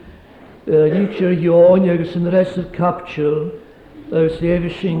Nítear Ión agus an rest of capture, agus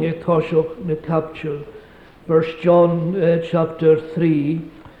lévis sin ag tosioch na capture. Verse John chapter 3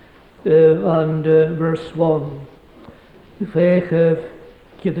 and verse 1. Féchef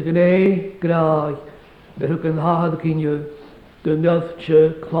gyda gné graag y hwg yn hahad gynnu gynnydtio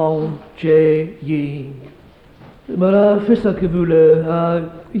clawn je yin. Mae'r ffysa gyfwle a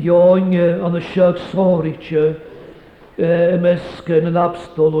ioen an y siag soritio ymysg yn yn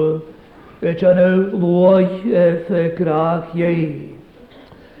abstolw jan yw lwy y graag je.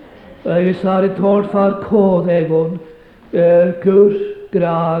 Agus ar y tord far codd egon gwr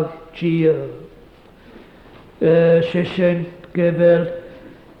graag gia. Session gyfer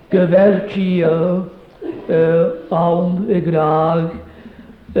gia awn y graag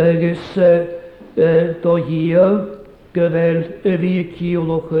agus do hia gyfer y fi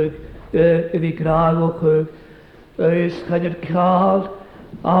ciolwchig y fi graagwchig agus chan yr cael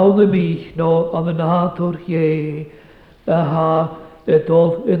awn y mi no am y nadwr ie a ha y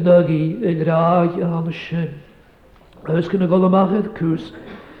dol y nygu y graag am y sy'n agus gynnu golymachedd cws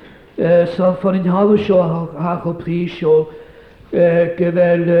so van in halve sio hachel prisio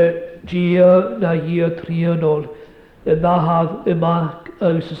gyfer gia na hia trianol na had y mach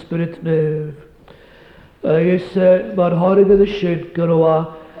agus y spirit nef. Agus mae'r horig ydy sy'n gyrwa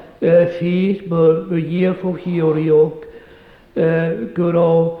ffyr mae iaf o hioriog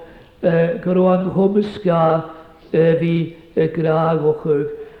gyrwa'n hwmysga fi y graag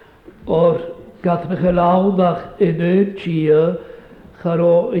o'chig o'r gatnach y lawnach yn y gia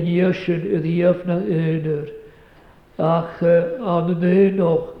charo yn iasyn y ddiaf na ynyr. Ach an yn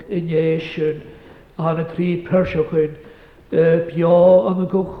ynoch yn iasyn an y tri persiochyn bio an y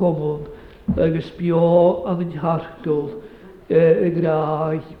gochomon agus bio an y hargol y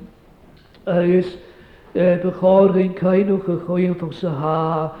graag. Agus bechor yn cainwch y choiwntwng sa ha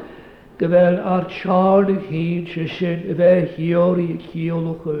gyfer ar charn y hyn sy'n y fe hiori y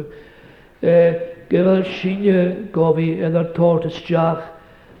ciolwch gyfer sy'n gofi yn ar tort ysdiach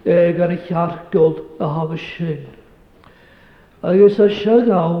gan y chargol a ham y sy'n. Agus a siag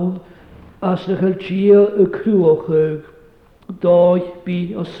awn as na chael gia y crwachig doi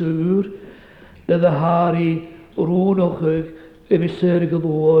bi a sŵr na dda hari rŵnachig y fysyr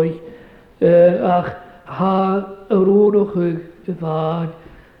gylwy ach ha y rŵnachig y fan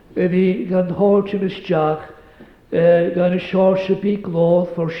y fi gan hort yn ysdiach gan y siors y bi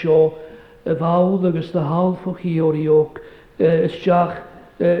glodd for sio y fawn agus na hawn ffwch hi o'r iog ysdiach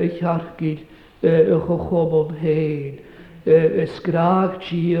y chargyd y chochomon hen ysgraag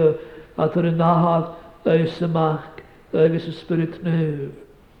gia at yr nahad ys y mach agus y spirit nef.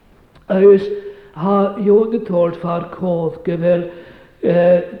 Agus ha yw'n gytord far codd gyfer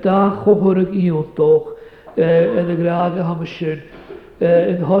da chochorig iontoch yn y graag a hamysyn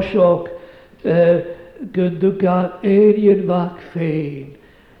yn hosiog gynduga ein fach fein.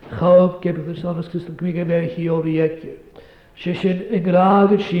 Chawb gebych ys anas Christ yn gwnig yn hi o'r iegio. Sysyn yn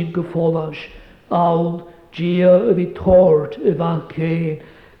graag yn sy'n gyffolas awn gia y fi tord y fach ein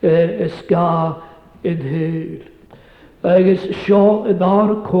ysga yn hyl. Agus sio yn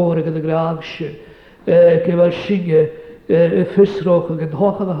ar y corig yn y graag sy'n gyfer sy'n y ffysroch yn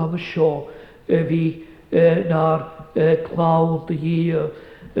hochad a ham y sio fi na'r clawn dy hir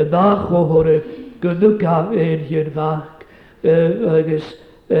yn nach ohorig gynnwg a ein hyn fach agus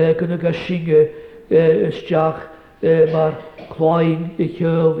gynnwg a sy'n ysdiach mae'r claen y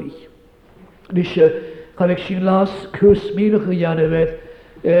chylfi. Nisio, chan eich sy'n las cwrs minach y janefed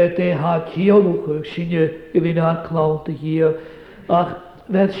de ha ciolwch sy'n y fi'n ar clawn dy hir ach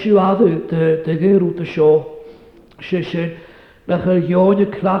fedd siwadu dy gyrwyd y sio sy'n nach yr ion y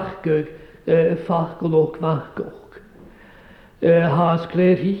clachgyg y ffachgolwch fachgolch. Has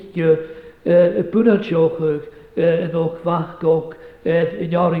gler higio y bwynadiochig yn o'ch fachgolch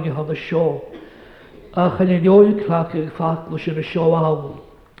yn iaring y ham y sio. Ach yn ion y clachgyg ffachgolch yn y sio awn.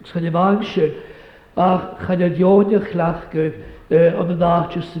 Chan y fang sy'n ach chan y ion y clachgyg on the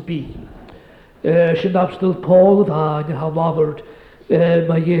nachos to be. Sy'n abstyl Paul of Hain a laford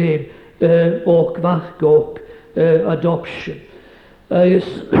mae ein o'ch fachgolch adoption. Agus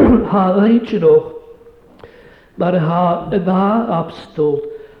ha leintyn o'ch mae'r ha yma abstyl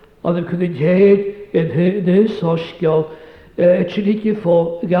ond yn cwnnw'n hyn yn hynny sosgiol sy'n hygio ffo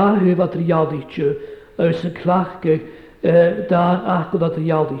gahyf at rialitio ys yn clachgyg dan agod at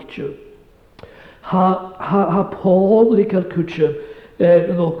rialitio. Ha Paul lig ar cwtsim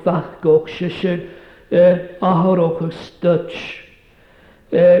yn o'ch fachgolch sy'n ahoroch o'ch stwtch.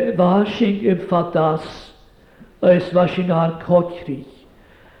 Fasing yn ffadas ys fasing ar codri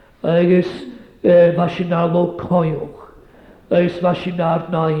agus fasing ar lo coelch ys fasing ar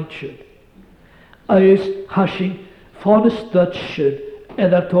naintyn. Agus hasing fan y styd sy'n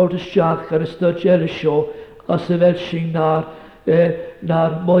edrych tord ysdiach ar y styd elisio as y fel sy'n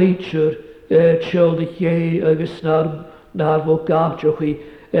na'r moedr tiol y lle agus na'r fo gadioch i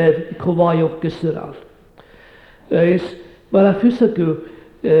clywaiwch gysyral. Agus mae'r affys agw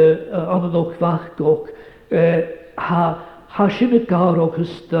an yn o'ch fachgoch ha sy'n y garwch y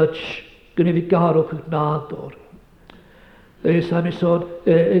styd gyda fi garwch y nador. Agus am i sôn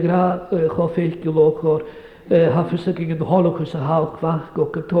y gra choffeich gylwch o'r hafys ag yn holwch a hawch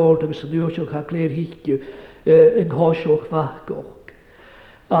fachgoch yn tord agus yn ywsioch a gleir higiw yn hosioch fachgoch.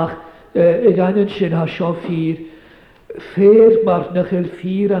 Ach, y ganyn sy'n ha sio ffyr mar nachel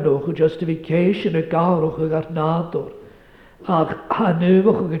ffyr anwch o justification y garwch ag ar nador. Ach, ha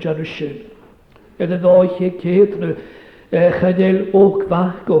nywch ag jan sy'n. Yn yn oich e ceid nhw chanel o'ch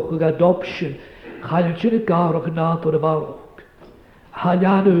fachgoch ag adoption. Chanel sy'n y garwch y nador y farwch.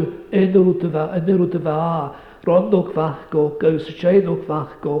 Hanyanw enwyd y fa, rondwch fachgoch, ys y sienwch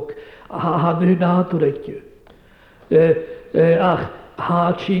fachgoch, a nhw nador eich. Ach, ha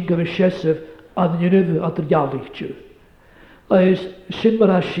ti'n gyfeisiesef an ynnyf at yr ialich yw. Ys sy'n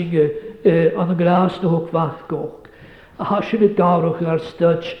mar a sy'n an y gras na hwch fachgoch, a ha sy'n y garwch ar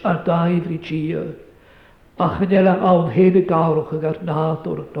styd ar daifri gia, a chanela awn hen y garwch ar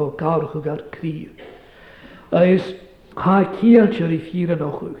nador, no garwch ar cryf. Ys ha cieltio'r i ffyr yn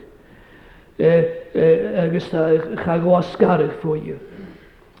ochwch. Agus cha gwasgarach fwy.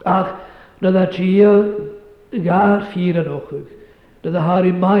 Ach, na dda gia gar ffyr yn ochwch. Na dda har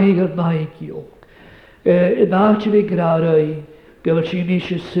i maig ar naig i'w. Yn artio fi grarau, gyfer sy'n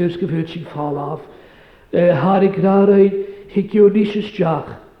eisiau syrs gyfer sy'n falaf. Har i grarau, higiw eisiau stiach,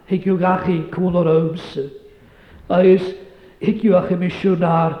 higiw gachu cwl o'r awmse. Agus higiw ach emisio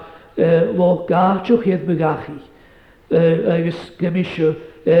na'r lo gartio'ch hedd my gachu. Agus gemisio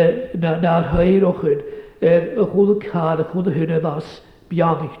na'r hyr o'chyn, y chwyd y car, y chwyd y hyn y fas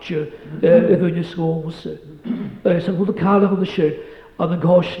bianigtio y fwyn y sgwmse. Agus yn chwyd y car y chwyd y sy'n, an yn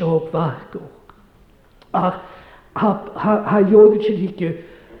gosyn o'ch fachgoch. Ach, ha ioed sy'n hygio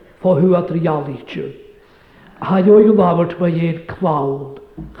fo hw at realigtio. Ha ioed yn lawrt mae ein clawn,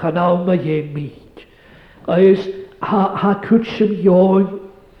 chanawn mae ein myd. Agus ha cwtsym ioed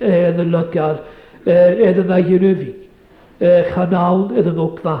yn y lygar, yn y ynnyfi. Chanawn yn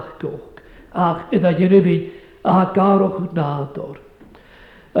o'ch fachgoch, ach yn ynnyfi a garwch yn nador.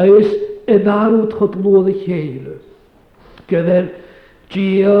 Agus yn arwyd chod lwyd y cheile, gyfer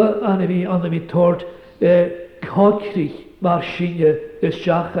gia an fi tord cogrych mar sy'n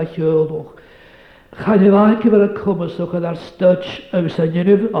ysdiach a chylwch. Chan efain gyfer y cwmyswch yn ar styd agus a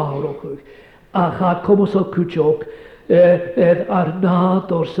nynnyf arwchwch, a cha cwmyswch cwtioch ar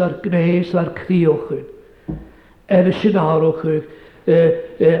nador sy'r gneis ar criwchyn. Y sy'n arwchwch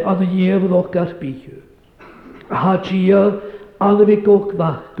an y niefyddoch ar bihw. Ha gia an fi goch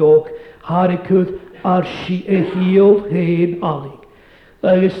fachgoch, har y cwyd ar si y hiol hen anig.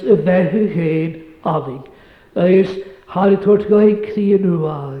 Agus y fehu hen anig. Agus har y tord gael cri yn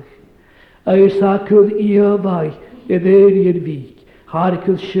ywag. Agus ha cwyd iafau y ddeir i'r fig. Har y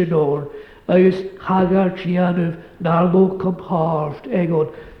cwyd synor. Agus hagar gianwf na'r loch compharft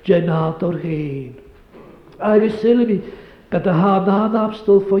egon genador hen. Agus sylwi gyda ha na'n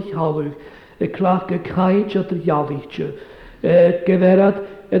abstol ffoi halwg y clach y caid at yr ialigtio. Gyferad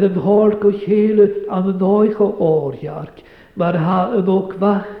yn hor go hele an y noich o oriarg. Mae'r ha yn o'ch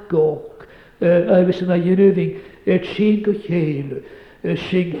fachgoch. Agus yna ynnyfing sy'n go hele.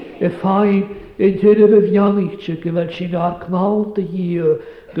 Sy'n ffain yn hynnyf y fialigtio gyfer sy'n ar cnawn dy hir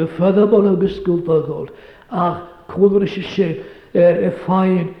gyffyddabol agus gulfagol. Ach cwlwn eisiau sy'n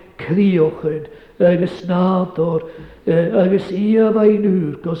ffain criochyn. Agus nador, agus iafau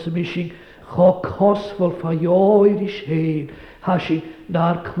nŵr, gos ym sy'n cho cosfol ffaioed is hen, ha sy'n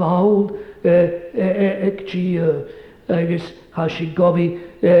na'r clawn ag gia, agus ha sy'n gofi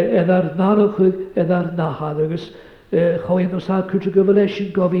edda'r nanwchwg, edda'r nahad, agus choen os ha cwtio gyfer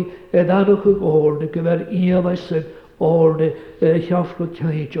sy'n gofi eddanwchwg orne, gyfer iafau sy'n orne, llafrwg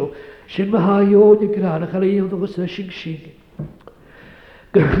caidio. Sy'n mahaiod i granach ar ein ddogos sy'n sy'n.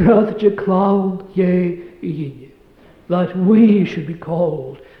 Gyradd y clown ye i that we should be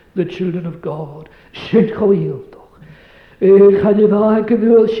called the children of God. Sy'n chwildoch. Chan y ddag yn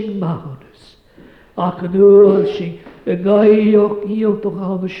ôl sy'n mawnus. Ac yn ôl sy'n gaiog ildoch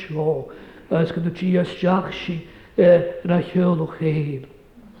am y sio. As gan y dias jach sy'n yn a chylwch ein.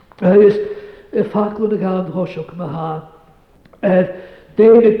 Ys y ffaclwn y gan hosiog ma ha.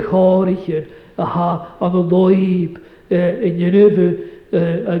 Deir y corych a ha an y loib yn ynnyfu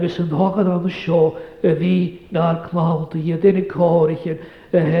agus yn hogan an sio fi na'r clawnt i dyn y corych y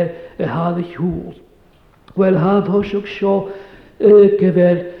had y hŵl. Wel, had hosiog sio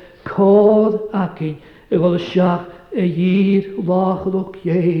gyfer codd acyn y gol y siach y gyr lach o'ch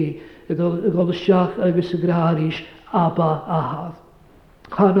ie y gol y siach agus y graris aba ahad.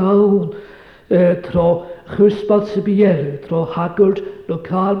 Hanawn tro chwsbad sy'n bielu, tro hagwrd no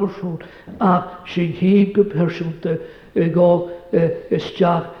calmwrswn ac sy'n hyn gyperswnta y gol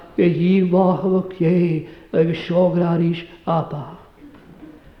ysdiach y gyr lach o'ch ie agus sio graris aba.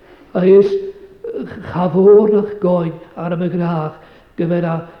 Agus chafwr o'ch goen ar y grach gyfer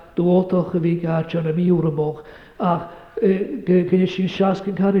a dwotoch y fi gart yn y miwr ymwch ac gyda sy'n sias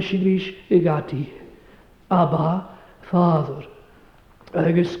gyn cael sy'n rhys y gati. Aba, Father.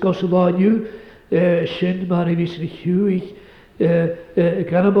 Agus gos y loniw sy'n ma'n i fi sy'n hwych y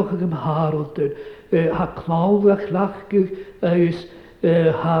ganabwch ag ymharol dyn. Ha clawn a chlachgyg agus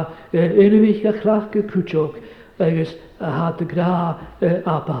ha unrhyw a chlachgyg cwtioch agus ha dy gra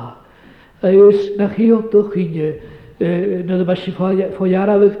aba. Agus na chi o'ch chi'n na dyma sy'n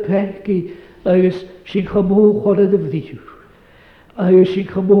ffoiaraf eich pechgi agus sy'n chymwch o'r ddifddiw. Agus sy'n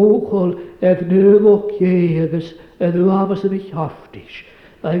chymwch o'r nyrwch ie agus amas yn eich haftis.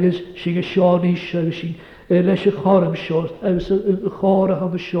 Agus sy'n gysionis agus sy'n leis y chorym sio agus y chorach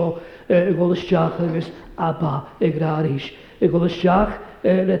am y sio y gol ysdiach agus aba y graris. Y gol ysdiach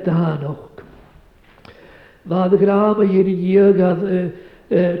le danoch. Fad y gram a hyn i iagad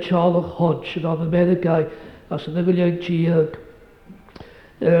Charloch Hodge yn o'n meddygau as yn yfyliau'n tiag.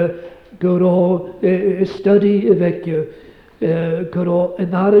 Gwro ystadi y fegio, gwro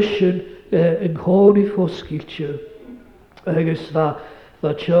yn arysyn yn chôn i ffosgiltio. Agus fa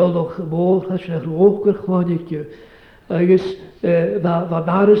Charloch môl as yn rwch gyrchwanigio. Agus fa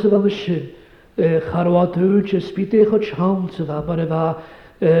narys y fan ysyn, charwadwyd ysbyd eich o chawnt y fa, mar y fa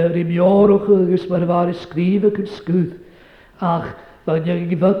rimiorwch agus mar y fa ysgrifig yn sgwyd. Ach, fan yw'n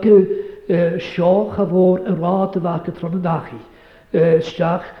gyfygw sioch a fôr y rad y fac y tron y nachi.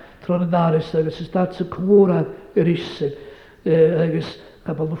 Stiach tron y narys agus ysdad sy'n cwrdd yr isyn. Agus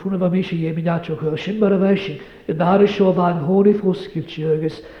Cabal na ffwn o fa mis i emi natioch o sy'n mar y fesyn. Y narys sio fa'n hôn i ffosgiltio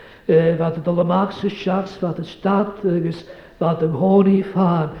agus fad y dol y max y siars fad y stad agus fad yng hôn i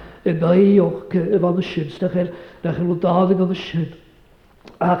fan y nai o'ch y fan y sy'n. Nach yr lwdadig o'n y sy'n.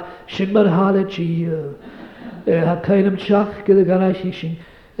 Ac sy'n mar halet i ha cael am tiach gyda ganais i sy'n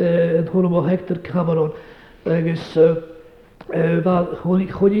yn hwn o Hector Cameron agus chwn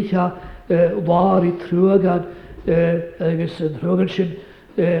i cha war i trwygan agus yn rhywun sy'n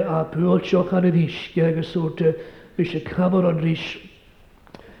a bwyltioch an y nisg agus o'r ys y Cameron rhys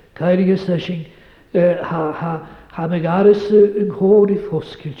cael i ys sy'n ha meg aris yn hwn i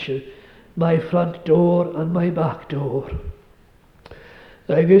ffosgiltio mae front door and mae back door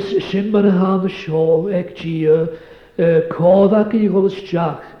agus sy'n ma'n han y sio ec gi codd ac i gol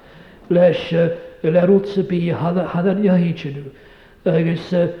ysdiach leis lerwt sy bi hadan iaith nhw. Agus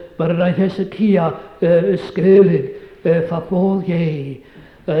mae'r rhaid hes y cia ysgrifig fa bol ie.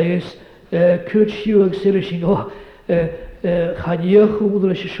 Agus cwt siw ag sy'n sy'n o chaniach hwnnw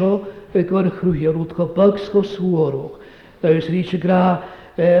leis y sio gwan y chrwhi ar wrth gael bugs go sŵorwch. Agus rhys y gra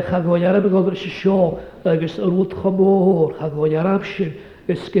chagoi arab y gol leis y sio agus ar wrth chamor chagoi arab sy'n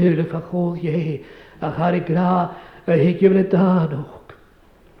ysgrifig fa bol ie. Ac ar y gra hygym y danwch.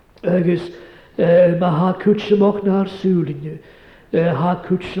 Agus mae ha cwtsymoch na'r sŵlin. Ha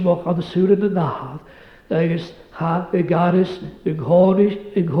cwtsymoch an y sŵlin y nahad. Agus ha y garis yng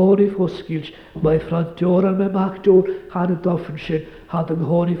nghoni ffosgils. Mae ffrantior an mae macdor han y doffen sy'n had yng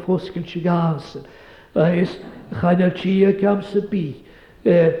nghoni ffosgils y gansyn. Agus chan yr ti y gams y bi.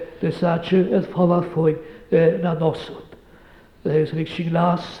 Dys atio edd ffola ffwy na nosod. Agus rhaid sy'n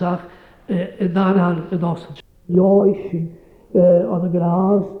lasach yn anan y nosod. Ioi sy'n an y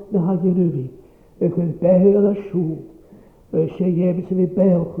gras na ha genwfi. Ych yn behel a siw. Se jem sy'n ei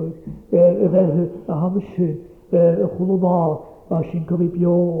belchwg. Y fehe a ham sy'n. Y chwlw ma. A sy'n gofi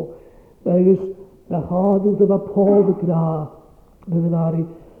bio. Agus na chadw dyma pob y gra. Na ddari.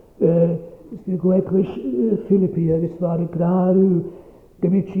 Sy'n gwegwys Philippi. Agus var y gra rw.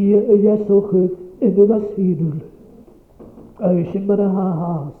 Gymig ti y ieswch yn y ddasfinwl. Agus sy'n ma'n ha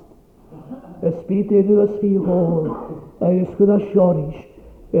has. Ysbyd yn y ddasfi hol. Agus gyda sioris.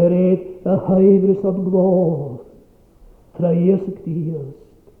 Ered y haifrys am glodd. Traias y gdiast.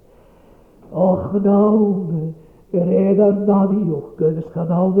 Och nawn, ered ar naniwch, agus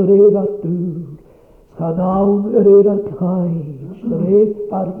chanawn ered ar dŵr. Chanawn ered ar caid,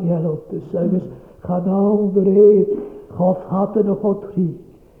 ered ar ielodus, agus chanawn ered chof hatan o chodrig,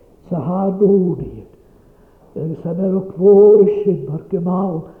 sa ha nôniad. agus a mer o glór sin mar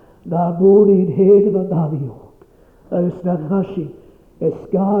gymal na'r mwyn i'n hyn yn addiog. Agus na chasi,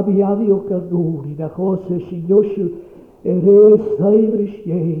 esgab I addiog ar nwni, na chos sy'n iosiw reis haifrys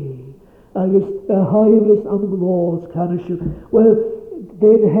ie. Agus haifrys am glós can ysw. Wel,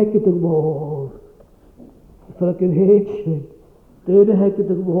 dyn hegyd y glór. Ffrag yn hyn sin, dyn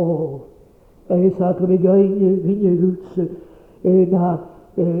hegyd y glór. Agus ac yn ei gynnu gwts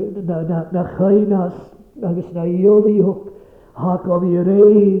na chainas, agus na ioliog, hag oedd I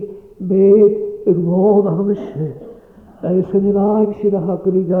rei med y glód a hynny sin. Agus yn ei laig sy'n a hag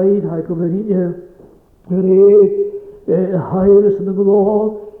yn ei gaid, hag o'n ei rei hairys yn y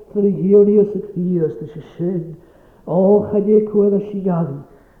glód, sy'n ei hiwni os y crias, dys y sin. O, chan ei cwedd a sy'n addi,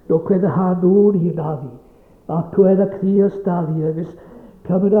 no cwedd a hanwn i'n addi, a cwedd a crias daddi, agus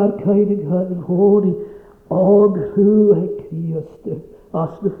camyn ar cain yn honi, og rhyw he crias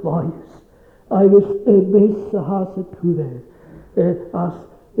as na ffais. Agus mis a has y cwedd, as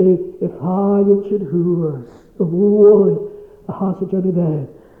ffael sy'n hwys, y fwy a has y jan I fe,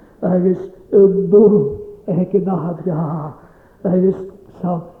 agus bwrw heg yn ahad ga, agus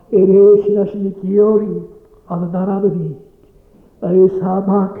sam eis na sy'n I giori an yn aran y fi, agus ha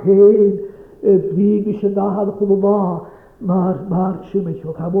ma cain brig I sy'n ahad chwbl mar sy'n eich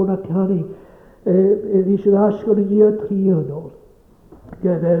o camon a canu, fi sy'n asgol yn i'r trianol,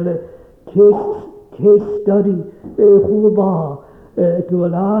 gyda'r case study chwbl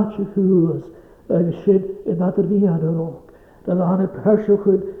gwylach y chwys, agus sy'n yn adr fi an yr og. Dan han perswch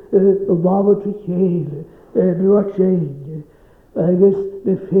yn lafod y cheile, nhw a cheine, agus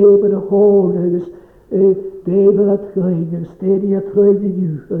na ffeb yn y hôn, agus defyd a trein, agus stedi a trein I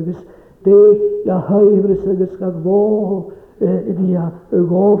yw, agus de a haifrys agus ga glô ni a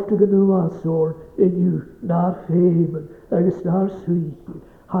goftig yn nhw asor yn yw na'r ffeb, agus na'r swych,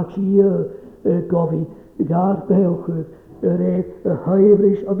 hach I gofi gar belchwyd, y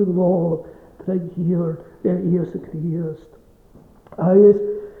haifrys an y glô, trein hir Ies y Christ. Agus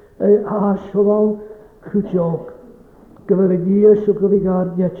asfal cwtiog, gyfer y nies o gyfer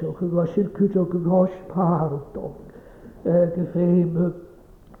gar nietioch, y glasyn cwtiog yn gos parwtog, gyffeim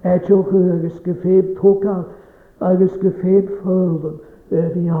etioch agus gyffeim togal, agus gyffeim ffyrlyn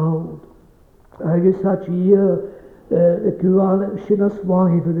yn iawn. Agus at I y gwal sy'n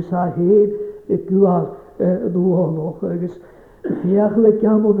aswaif, agus a hen y gwal yn ôloch, agus fiach le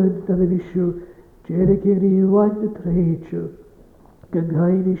gamon yn dan y fisiw, Jerig yn rhywun y treidsiw,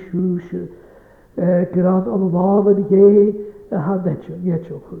 gynghain I siwsiw, gyda'n olfaf yn ie y hanetio,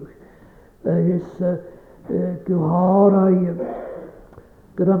 nietio chwch. Agus gwharau,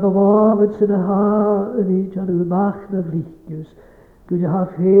 gyda'n olfaf yn sy'n y ha yn I jan yw mach na fligiws, gwyn ha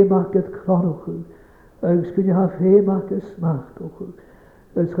ffeim ac yd cronwch, agus gwyn ha ffeim ac yd smach o'ch.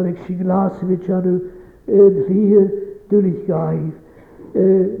 Agus chyn eich sy'n glas I fi jan yw yn rhyr dwlich gaif,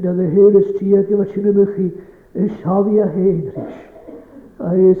 na de hele stier gyda sy'n ymwch I siafi a henrys.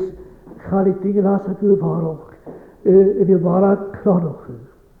 Agus chael I dingen as a gwfarwch, yn I farag cronoch.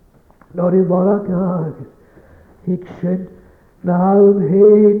 Nor I farag ag, hig sy'n na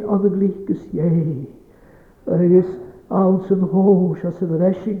hen an y glychgus ie. Agus awn sy'n hos as y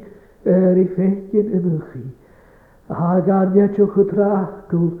resing I ffeithin ymwch I. Hag ar nietioch y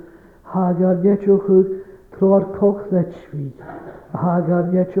drachgwl, hag ar nietioch y tro'r coch ddetsfi. Hag ar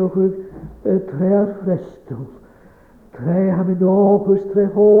nietioch y tre'r ffrestol. Tre ham yn ogwys tre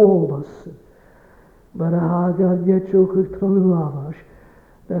holas. Mae'r hag ar nietioch y tro'r afas.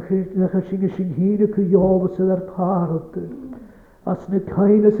 Nach a sy'n sy'n hyn y cwiof sydd ar parod. As na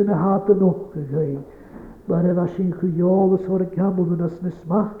cainus yn y hat yn och y gain. Mae'r efo sy'n cwiof o'r gamol yn as na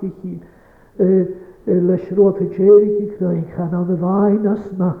smach I hyn. Leis roedd y jerig I grain chan an y fain a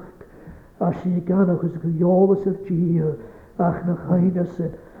smach. A sy'n ganach ys cwiof sy'r gyr. Ach na chainus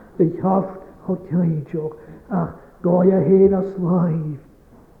yn y chaft o cainjoch. Ach goi a hen as laif.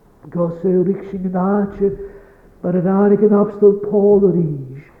 Gos yw rych sy'n gynatio. Mae'r yn anig yn abstol pôl yr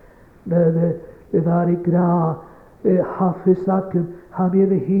is. Na ddar I gra. Haffus ac yn ham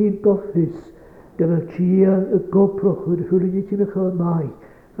i'n y hen goffus. Gyda'r tia y goproch yn hwyrn I ti'n ychol mai.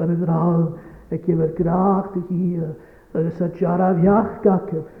 Gan yn rawn ac yfyr grach dy hir. Ys a jaraf iach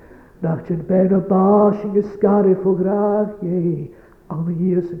gacym. Nach yn ben o bas yn gysgarif o grach ie. Am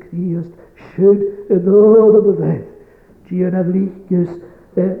Ies y Christ, sy'n yn ôl am y fedd. Dian a flichgus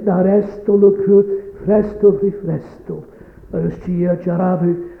na'r estol o cwr ffrestol fri ffrestol. Ys dia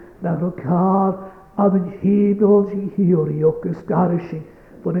jarafig na'r o car am yn hymol sy'n hiori o gysgarysing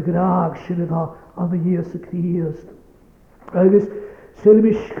fod y grach sy'n yma am Ies y Christ. Agus sy'n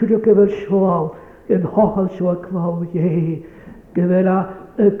misgwyd o gyfer sioal yn hochal sioal claw ie. Gyfer a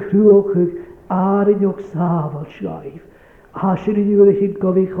crwch Arin o'ch safal sgaif. Hasin yn yw'r hyn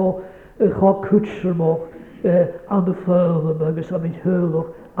gofi cho cwtsr moch an y ffyrlym agos am ein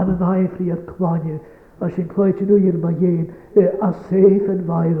hyrlwch an y naifri ar clanu. A sy'n cloed yn wyr mae yen a safe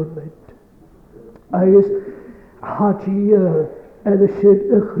environment. Agos hadi yn y sy'n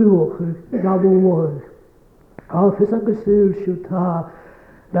y chrwch na fwch. Alfys an gysur siw ta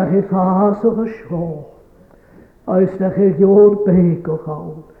na chi ffas o'ch y sio. Agos na chi yw'r beig o'ch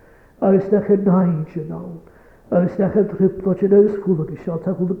awn. Agos na chi naid yn awn. Agos na chi dripfod yn ysgwlwg i sio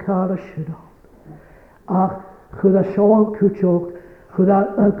ta gwyd y car a sy'n awn. Ach chyd a sio'n cwtioch chyd a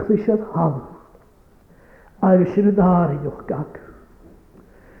yglysiad halw. Agos yn y narin o'ch gag.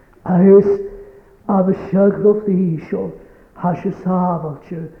 Agos am y siagroff ddisio has y safal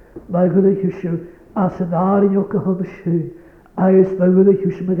tiw mae gwyd y hwysio as y narin o'ch gyhon y siw. Agos mae gwyd y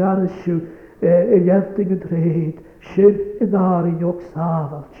hwysio mae gan y siw y lefting yn dred sy'n y narin o'ch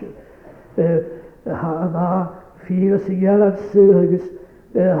safal tiw. Na ffyr sy'n ialan sy'n agos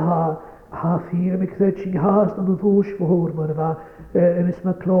ha ffyr am y credching has na ddwys fawr ma'n yma yn ys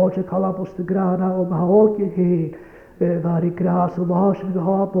Macleod a cael abost y grana o mae hawg i hyn ddar i gras o las yn y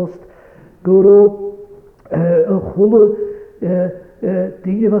habost gwrw y chwlw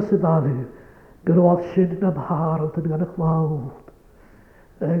dyn fas y ddalu gyrwad sy'n na mharant yn gan y chlawd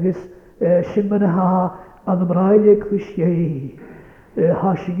agos sy'n ma'n ha an ymrael e clishiau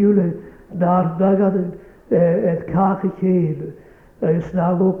ha sy'n ywle na'r nagad yn cach i chyn agos na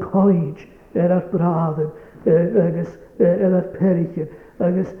lo coed ar braddyn agos ar pericyn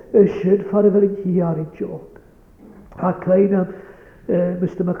agos sy'n ffordd fel yn hiar i jog. A cain am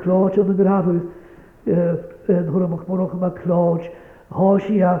Mr Macleod yn y grafwydd yn hwnnw mwch Macleod hos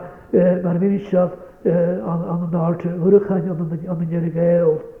i a mae'r minisaf an y nart hwrwchain an y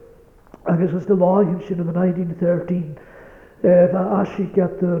Gael agos os dy loen sy'n yn 1913 fa asi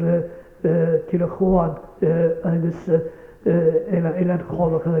gater Cilachwan agos elan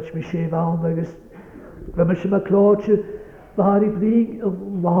cholwch yn eich mi sef awn agos fe Mr Macleod var i blig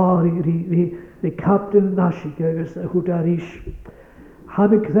var i captain nasig agos hwt ar is.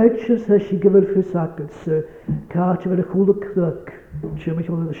 Han y credsius as i gyfer ffysagad cart fel y chwl y cryg sy'n mynd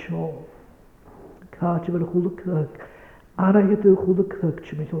o'n y sio. Cart fel y chwl y cryg anna gyda chwl y cryg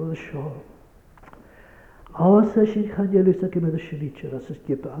sy'n mynd o'n y sio. Awas as i'n chanelus ac ymwyd y sinitr as ys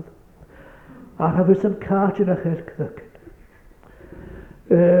gybad. A hafys am cart yn eich cryg.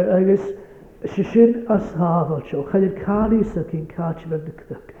 Agos sy'n as hafal sio. Chael calis ac i'n cart fel y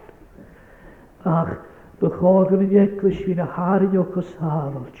cryg. Ach, bychog yn eglwys fi'n a harin o'ch os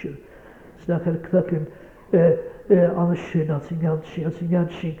hafal tiw. Snach ar clycyn an y sy'n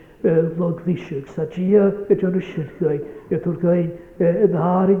sy'n log fisiwg. Sa gia ydyn nhw sy'n gwy, ydw'r gwy yn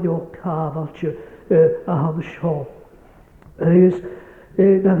harin o'ch hafal tiw a han y sio. Ys,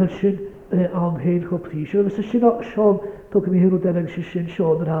 nach yn sy'n am hen chwp fisiwg. Ys sy'n sio, tog mi hyn o denig sy'n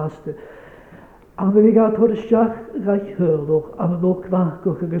sio yn yr haste. An y gael tor ysdiach gael hyrlwch am y nog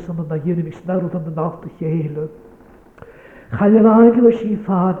fachgwch agos am y na hyn ymys narwyd am y naft y cheilw. Chael yr agel o sy'n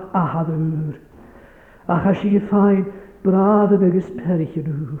ffan a had ŵr. A cha sy'n ffain brad yn agos perich yn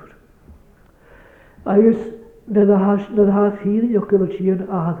ŵr. Agos nid ha ffyr yn ioch gyfer sy'n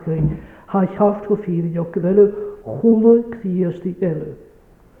adgain. Ha llaft o ffyr yn ioch gyfer chwlw criast i elw.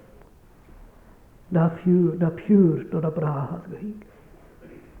 Na piwr na brad gael.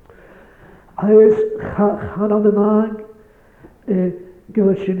 Agos chan an y mag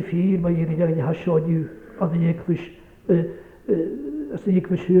gyfer sy'n ffyr mae un i'n hasion yw an y eglwys as yn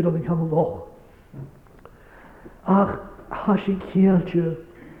eglwys hyr an yn cael loch. Ach ha sy'n cael tiw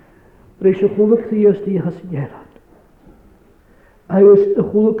reis y chwlw criast i has yn eran. Agos y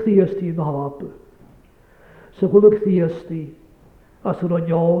chwlw criast i yn halabw. So chwlw criast i as yn o'n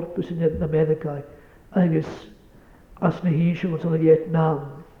iawr bys yn edrych na meddygau agos as na hyn sy'n gwrs yn y Vietnam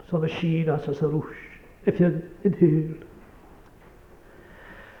son y Sîn as y rwys, efallai yn hyl.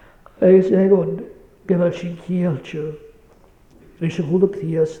 Agos egon gyfer sy'n cael tiw reis y chwlw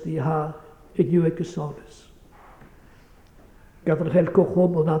criast i ha yn yw ag ysonus. Gafon chael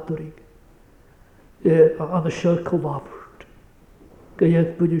gochom o'n adrig an y syrcl lafwrt.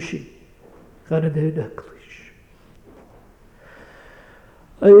 Gael bwyd sy'n gan yn hyn eglwys.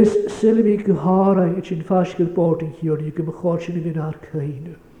 Agos sylw mi gyharau y sy'n ffasgol bod yn hiwr ni gymachod sy'n yn ar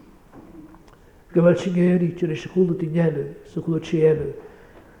cain. Gyfer sy'n gyrru ti'n eisiau chwlw di nielw, sy'n chwlw tielw.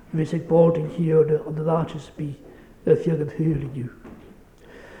 Fe sy'n bod yn hiwr ond y ddatus bi y ffiag yn hyl i yw.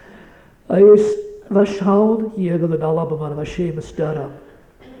 Agos fa siawn hiag oedd yn alab yma fa siem ysdaram.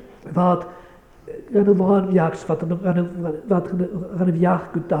 Fad gan y lan fiags fad gan y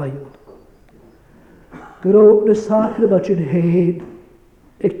fiach gwdaion. Gyro na sacr yma ti'n hen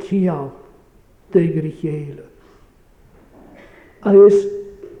y cial dingen i chéile. Agus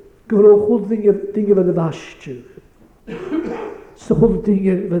gyrwchol dingen van de wasje. Sechol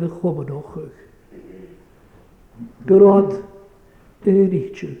dingen van de gommenochig. Gyrwad een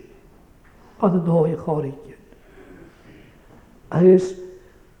ietsje aan de nooie chorretje. Agus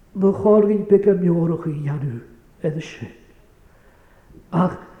me chorgin beka mjorog in janu en de shin.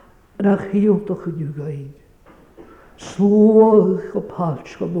 Ach, nach hieltoch in u gain. Sloog op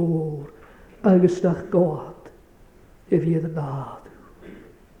halts gemoor. Agus nach God. If je de naad.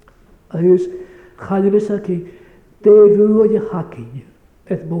 Agus, gaan is aki, de vuur je hakkin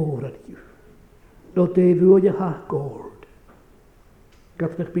het moor aan je. No de vuur je hakkoord.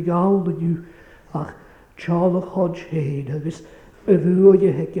 Gaf nog begaan aan je, ach, tjalig hodge heen, agus, vuur je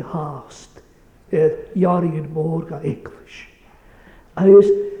hek je haast. Het jaringen moor ga eklish.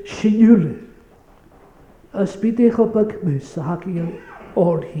 Agus, sinjule. As byd eich op ag mus, a hak je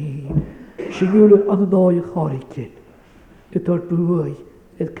oord heen. Sinjule aan de nooie chorrikin. Het oord buai.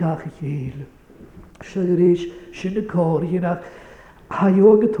 Het kach ik heel. Shalerish, shin de kori, en ach,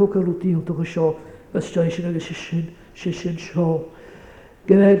 hayoge tok a routine toch a show, a station agus shin show.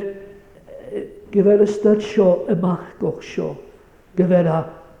 Gewel a stad show, a mach goch show. Gewel a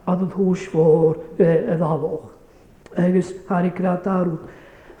an een hoes voor een alloch. Agus har ik raad daaroet,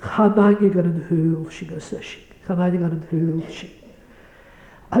 gaan aange gan een hulsing a session. Gaan aange gan een hulsing.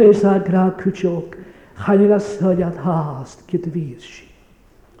 Agus har graag kutjok, gaan ik a saliad haast, kit wiesje.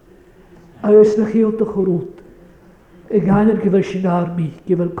 Agus na chiel toch roet. Ik ga er gewel sin armi,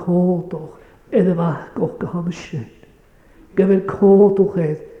 gewel kotoch, en de mach goch gehanne sin. Gewel kotoch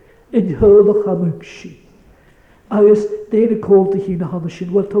het, in huldig amunksi. Agus dene kotoch in de hanne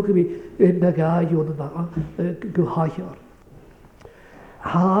sin, wel toch wie in de gajon en gehajar.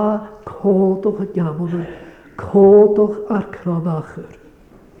 Ha kotoch het jammelen, kotoch ar kranacher.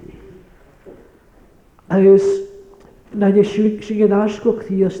 Agus na je sin een askoch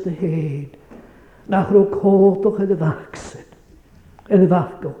dias de heen. Nach ro kotoch en de waksen. En de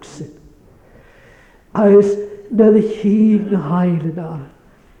wakoksen. Agus na de hien heilenaar.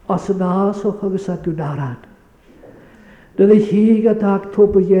 As een asoch agus a gunaran. Na de hien gadag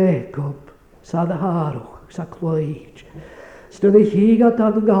tobe Jacob. Sa de haroch, sa kloid. Na de hien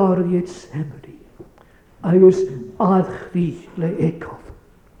gadag een gaar het semri. Agus adchvi le ekov.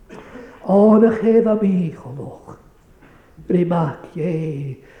 Onach hef am eicholog. Rimak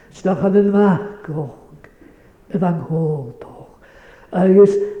je, stach an een wakog, van hotoch.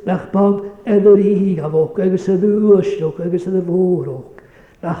 Agus nach band en de rigavok, agus en de uurstoch, agus en de voorok.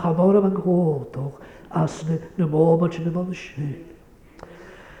 Nach amor van hotoch, as ne momentje van de schön.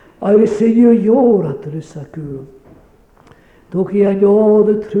 Agus in je jorat er is akul. Doch je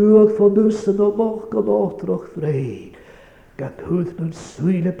jode terug van dussen op mocht genotroch vrij. Gat hult nun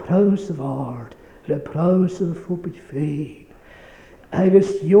suile prause waard. De prause voor het veen.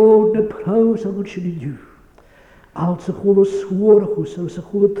 Agus jood de prause aan het in ju. Als een goede zwoorgoes, als een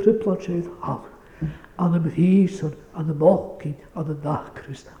goede triplatje uit hal. Aan een hiesen, aan de mokking, aan de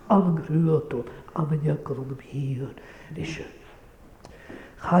nachtrust, aan een gruutel, aan een jakkel om hem hier. Nisje.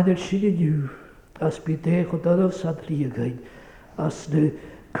 Ga er in ju, als bij de godalf zat liegen, als de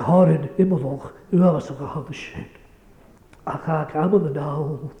karen immerloch, was er gehad zijn. Ach, ga ik aan de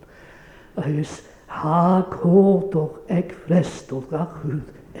naam. Agus ha kotoch ek frestel gach goed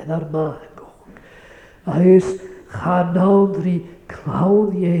en ar magoch. Agus ga naundri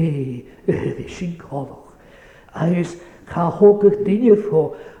klaun je sin koloch. Agus ga hokig dinge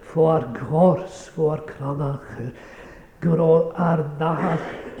voor gors, voor kranacher. Gro ar nach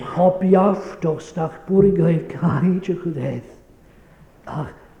hobjaftos nach boeringeid kaintje goed.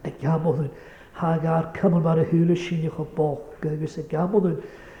 Ach, ik gammelen. Ha gar kammel maar een hule sin je gebok. Agus ik gammelen.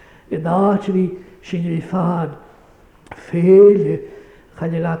 In actually, sin je fan, veel, ga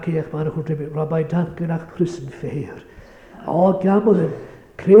je lakken echt maar goed met Rabbi Danken nach Prussen veer. Al gammelen,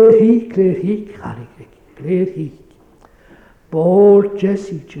 kleer hiek, ga ik, kleer hiek. Bol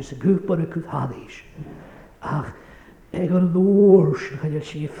Jessietjes, een goed maar een goed haddisch. Ach, ik ga een oors, ga je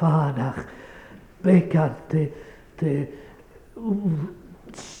sin je fan, ach, bekant, de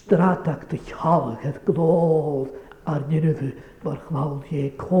stratak, de challig, het glool, ar Nineveh, maar gewoon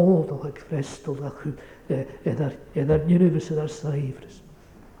je kool, ik vestel, en ar Nineveh zijn ar cijfers.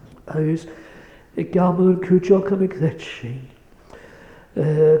 Dus, ik ga me een kutje ook aan ik dat zien.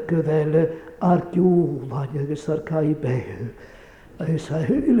 Gewelle ar joel, en je is ar kai behe. Dus,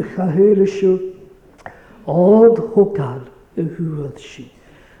 ga hele zo, oud hokal, een huweltje.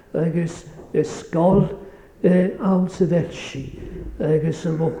 Dus, skol, aan ze weltje. Dus,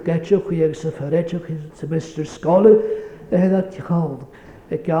 een mocht getje, en ze verretje, en ze mister skolen, en dat gaan.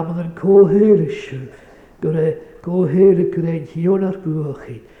 gaman yn cohelisio, cohelig gyda'n hion ar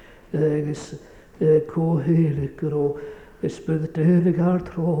bwchi, agos cohelig gyda ysbryd dyfig ar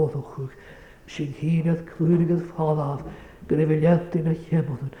troddwch, sy'n hynad clwynig yn ffalaf, gyda filiadyn a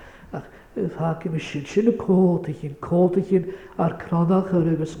chemon, ac fag ym sy'n y codych ar cronach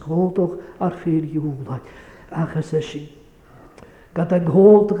ar agos codwch ar ffyr iwlau, achos sy'n gad yng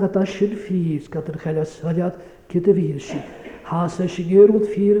ngholdach at sy'n ffys, gad yn chael asyliad gyda fi sy'n, has sy'n gyrwyd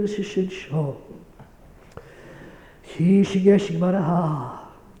ffyr sy'n sio. Hi sy'n gesig mar a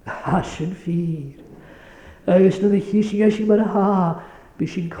ha sy'n ffyr. Agos na hi sy'n gesig mar a ha,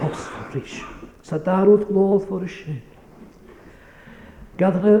 by sy'n cosfrys. Sa darwyd glodd for y sy'n.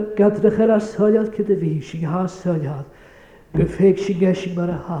 Gad na chael asyliad gyda fi sy'n ha asyliad, gyffeg sy'n gesig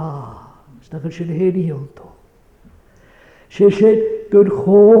mar a ha. Snach yn sy'n hen i ond. Sy'n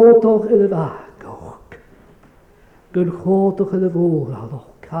gynchodoch yn y fagwch. Gynchodoch yn y fôradoch,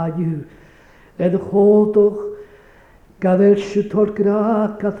 caiw. Yn y chodoch, gael sy'n tor gra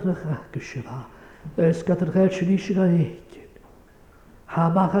gad na chag ysio fa. Ys gad na chael sy'n eisiau gael egin.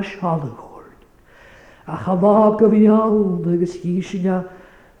 Hamach a sialwch. A chalog o fi iawn agos hi sy'n ia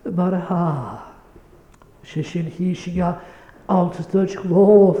mar a ha. Sy'n hi sy'n ia antydod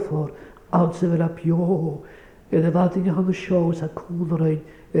chlodd o'r antydod a bio. En de wat dingen van de show is koelrein,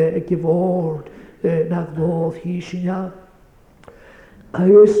 geword, na glof, hier zijn ja. Hij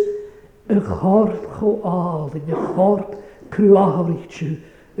is een garp geaald, een garp kruaritje,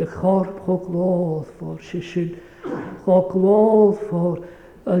 een garp geglof voor, zijn geglof voor,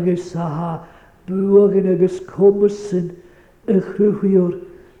 agus ha, bugen agus kommersen, een gruwier,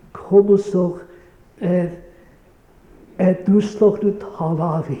 kommersoch, en doestoch het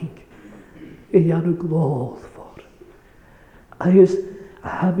halaving, en janu glof. Agus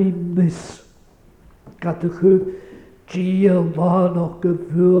ha mi mis gad y chwb giel fan o'ch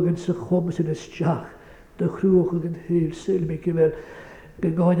gyfwg yn sy'n chwms yn ysdiach dy chrwch yn hyl sy'n mi gyfer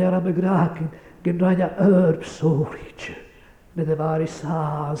gygoen ar am y grac yn rhaid a sôrich na dy far i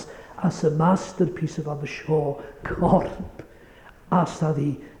sas as y masterpiece of am y sio corp as da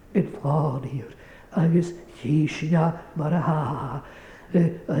di yn flanir agus hi sy'n ia mar a ha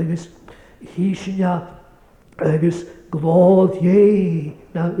agus hi sy'n ia agus glod ie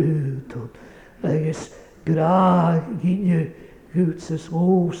na uton, agus graag ginje gutses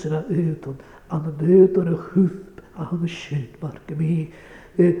oos na uton, an de uton a chwp an y sy'n mar gymi,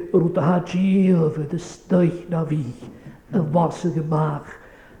 rwyd a ha giaf y dystoich na fi, yn wasig y mach,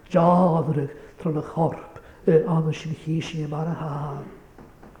 jadrig tron y chorp, an y sy'n hi sy'n mar a ha.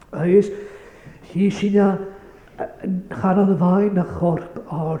 Agus hi sy'n ia, chan an y fain na chorp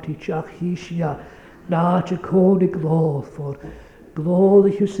artich, ach hi sy'n ia, na je koning glood voor. Glood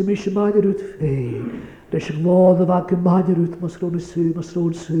dat je ze misje mijner uit vee. Dat je glood dat wat gemijner uit mas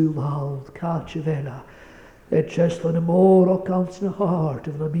roon suul haalt. Kaatje vela. Het just van de moor ook kans na hart.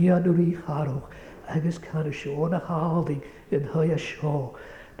 En van mij aan de riech haroch. Agus kan je zo na halding in huya show.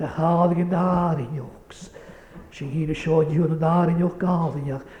 Na halding in daar in joks. Ze hier show die hun daar in jok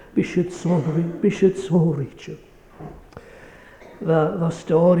galvinjach. Bishit sorrietje. Wat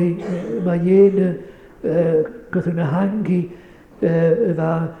story maar jene gyda yna hangi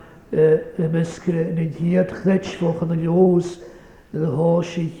y mysgre yn ein hiad chretchfoch yn y lios yn y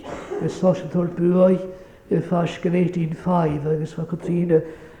hosi y sos yn tor bwy y ffas gyda'i un ffaif agos fa Katrina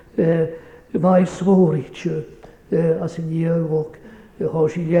fai sforitio as yn iawog y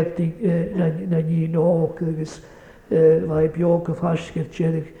hosi liading na ni nog agos fai biog y ffas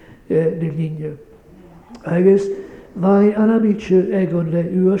gyrtjedig na linio agos fai anamitio egon le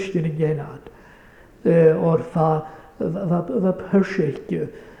uostyn yn jenad or va persetje,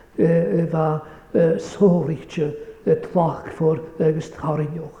 va sorrietje, tlach voor agus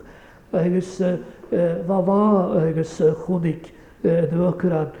tarinjoch. Agus agus chunig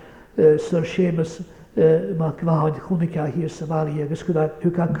nukeran Sir Seamus Macleod chunig a hier Somalia agus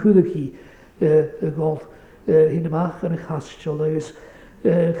huka kuigi golf hinamach an chastjol agus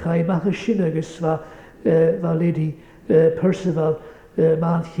chaimach a sin agus va lady Percival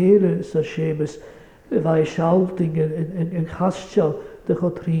man hele Sir Seamus vai shouting in chastjol de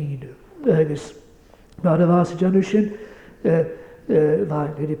chotrine agus maar de was janushin vai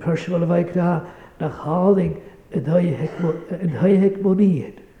lady Percival vai gra na haling in hek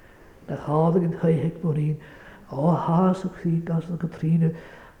monien na haling in hek monien o haas op die gas de Katrine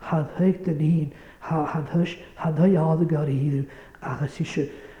han hek de nien han de garidu agus is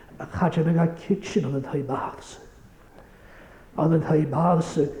gaat ga kitchen on het baths on het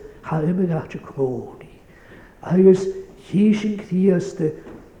baths ha immergat je kroni agus hísin kriaste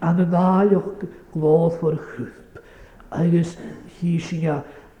an an áilioch glóð for chwp agus hí sin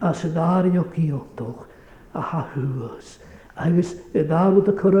as an áireoch íontoch a hathúas, agus in ábhad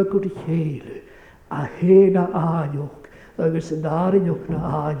a curragur i chéile, a héna áireoch, agus an áireoch na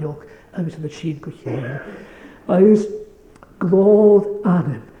áireoch, agus an sin go chéile. Agus glód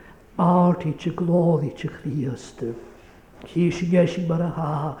anam, áirtíte glódíte chríosta. Hí sin eisiau mar a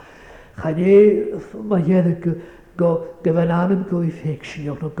há. Chan mae dhéanam go bhain anam go i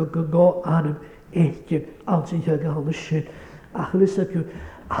ffecsio'n go anam eithgyn an sy'n hyg al y sy'n. Achlis ac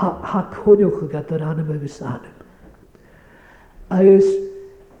ha cwniwch o gada'r anam agos anam. Agus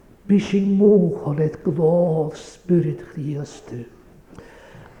mi sy'n mwch o'n eith glód spirit chríosta.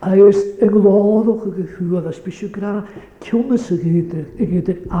 Agus y glódwch o gychwyd as mi sy'n gra tiwnas y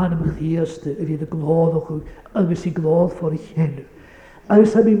gyda'r anam chríosta y gyda'r glódwch agus i glód ffordd i chenw.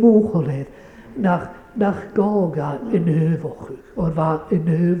 Agus am I mwch o'n eith nach gaga in hyfwch o'r fa in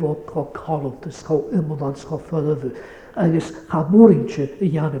hyfwch o colwnt ys gael ymwlans gael ffyrdd agus ha mwrintio y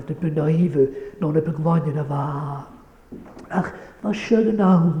ianaf dy bynaifu non y byglaen a fa. Ach, fa siag yn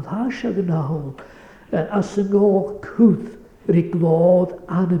awn, as yn gog cwth yr I glod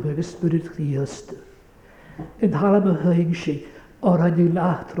anam agos ysbryd chríosta. Yn halam y hyng si o'r anni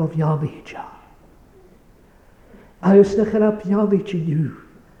lacht rof iamidja. Agus na chara pianich in you,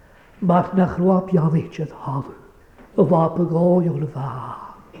 maar na chroa pianich at halu, o va pagoi o leva,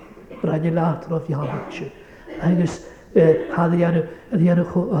 branje later of pianich, agus had the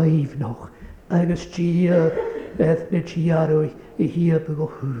go aiv nog, agus gia met giaroi I hier bego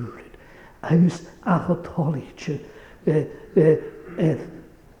huren, agus achotoliche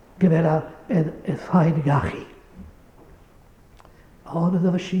gevera en fein gachi. Aan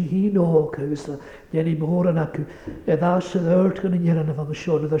dat was sin hí nóg agus déanaí móran acu dá sa ort gan in dhéanana van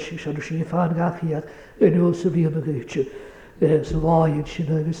seán dat sin fan gachiad in úl sa bhí na gaiite sa bháin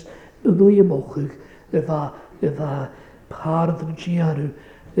sin agus an nuí mochuig bheit páran an tíanú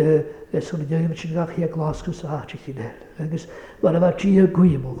san dhéanana sin gachiad Glasgow sa áte chinel agus mar a bheit tí a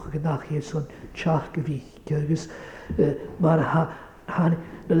guimoch gan nachchiad san teach go bhí agus mar han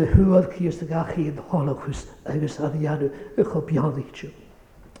na le huad cíos na gachi yn holachus agus an ianw y chobianitio.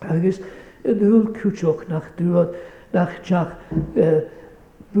 Agus yn hwyl cwtioch nach dŵad nach jach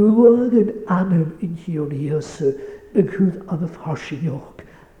bwag yn anam in hion ios yn hwyd an y farsinioch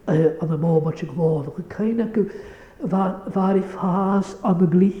an y moment y glodach yn cain ac var I ffas an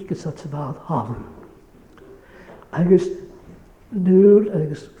y glich at y fad halw. Agus nŵl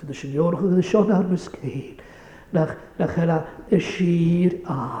agus fydd y sinioch yn y sion ar mysgein nach hela y sir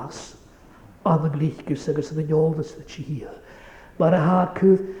as an y gleichgus agus yn y noldas y tîr. Mae'r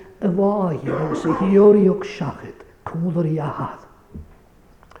hacwyd y fai agus y hiori o'ch siachyd cwmwyd I ahad.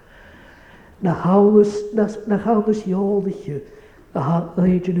 Na hawnus ioldichu a had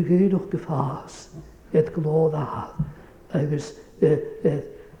leidyn y gyn o'ch gyffas ed glod ahad agus ed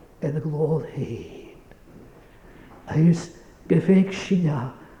y glod hyn. Agus gyffeg synia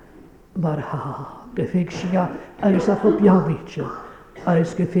mar ha. Gefeg sia agus a chobianitio,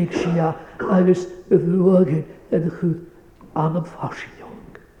 agus gefeg sia agus y fwagyn yn y chwyd anam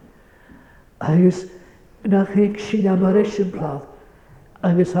ffasiog. Agus na cheg sia mar esimplad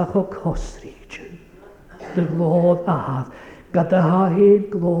agus a cho costritio. Dy glod ahad, gada ha hen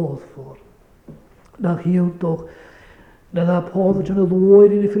glod for. Na hiwn doch, na na podd yn y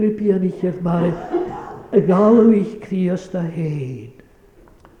lwyr yn y Filipianichedd mar y galw i'ch crios da hen.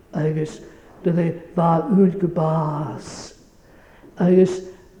 Agus dat hij waar uitgebaas. Hij is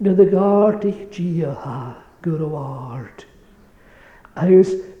naar de gaartig gia geroard. Hij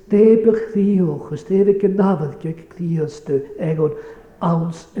is debig thioch, is debig genavend gek thioste egon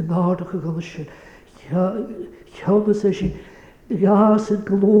ons in aardige gulsje. Hjolde se sin gas en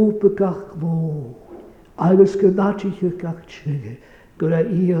gelopen gach glo. Hij is genatje gach tjege. Gora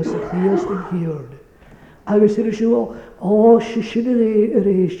ios en thioste hierne. Hij is er zo al sin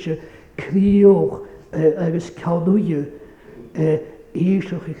reisje. Crioch agus cawnúiu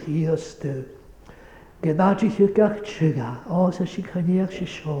íisioch I chríosta. Gennadich y gach tsyga, os a si chaneach si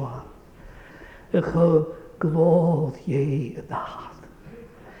sioa. Y cho glod ie yn ahad.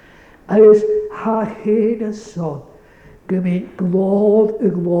 Agus ha hen y son, gymi glod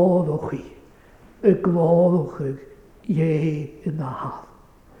y glod o'ch I. Y glod o'ch ie yn ahad.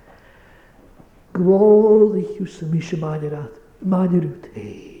 Glod ich yw sy'n misio manerwt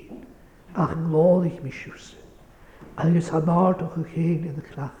hei. Ach yn glod ich misiws. Agus han aardoch y hyn yn y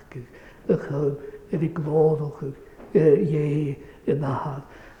chlachgyg, y chym, yn y glodoch ie yn ahad.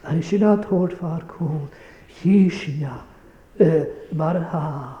 Agus sy'n adhord far cwn, hi sy'n mar ha.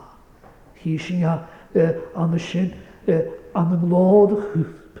 Hi sy'n an y sy'n an y glodoch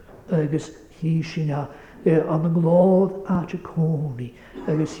hwp, agus hi sy'n an an glód at y cóni,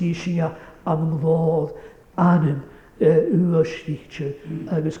 agus hí sin an glód anim uaslíte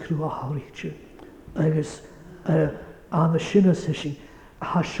agus cruáharíte. Agus an sinna sin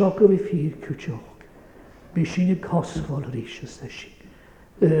a sioca bhí fír cúteoch. Bhí sin cosfáil ríise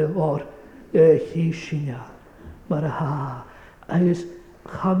sin. Or hí sinne mar a há. Agus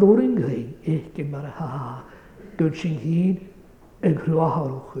chanúrin gain écin mar a há. Gwn sin hín yn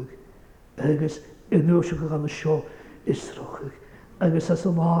cruáharochuig. Agus yn uaslíte gan seo isrochuig. Agus as a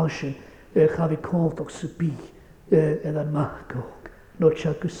lásin chafi cóntoch sa bí yn an macog. Nôr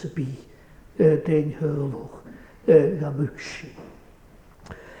siagus sa bí dein hylwch gan mwsi.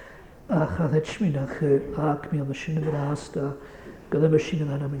 A chad et sminach ac mi am y sy'n yn rasta gyda my sy'n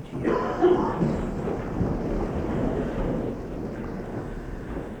yn anam yn hir.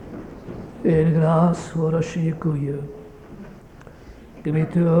 Yn gras o'r a sy'n y gwyo.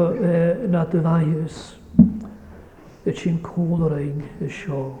 Gymryd na dynaius y sy'n cwl o'r ein y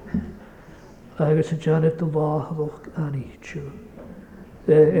sio. Agus y janeb dy lahddoch anitio.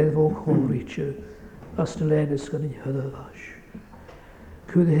 En fo chorritio. As dy lenys gan yn hyddafas.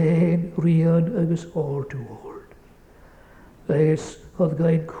 Cwyd hen rian agus ordword. Agus oedd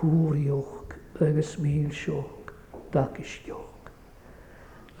gain cwrioch agus mil sioch dagistiog.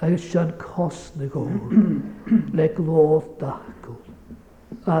 Agus jan cosnig o'r le glodd dacl.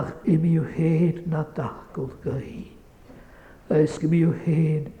 Ach imiw hen na dacl gai. Agus gymiw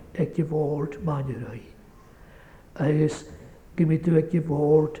hen ag y ford manyrau. Agus gymryd ag y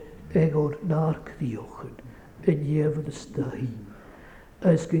ford ag o'r na'r criochyn yn iefyd ysdau.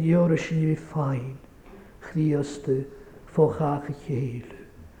 As gynnior ysyn i ffain, chriaste fochach y cheile.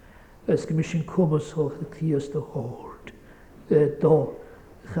 As gymysyn cwmys o'ch y chriaste hord, do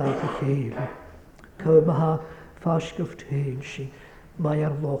chach y cheile. Cael maha fasgyft hen sy'n mae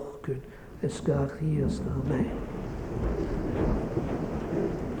ar lochgyn ys ga chriaste amen.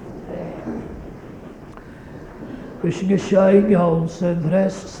 Ysyn y siain iawn sy'n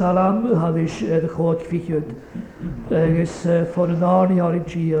res salam hafis y chod fichyd. Agus for an arni ar in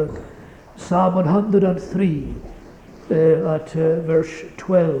Giag, Psalm 103 at verse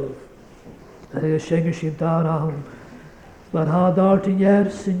 12. Agus sy'n sy'n dar ahwn. Mae'n had art yn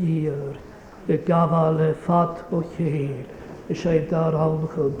ers yn hir, y gafal ffat o cheir, y sy'n dar ahwn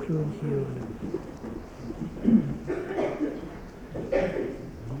chyn clwn hir.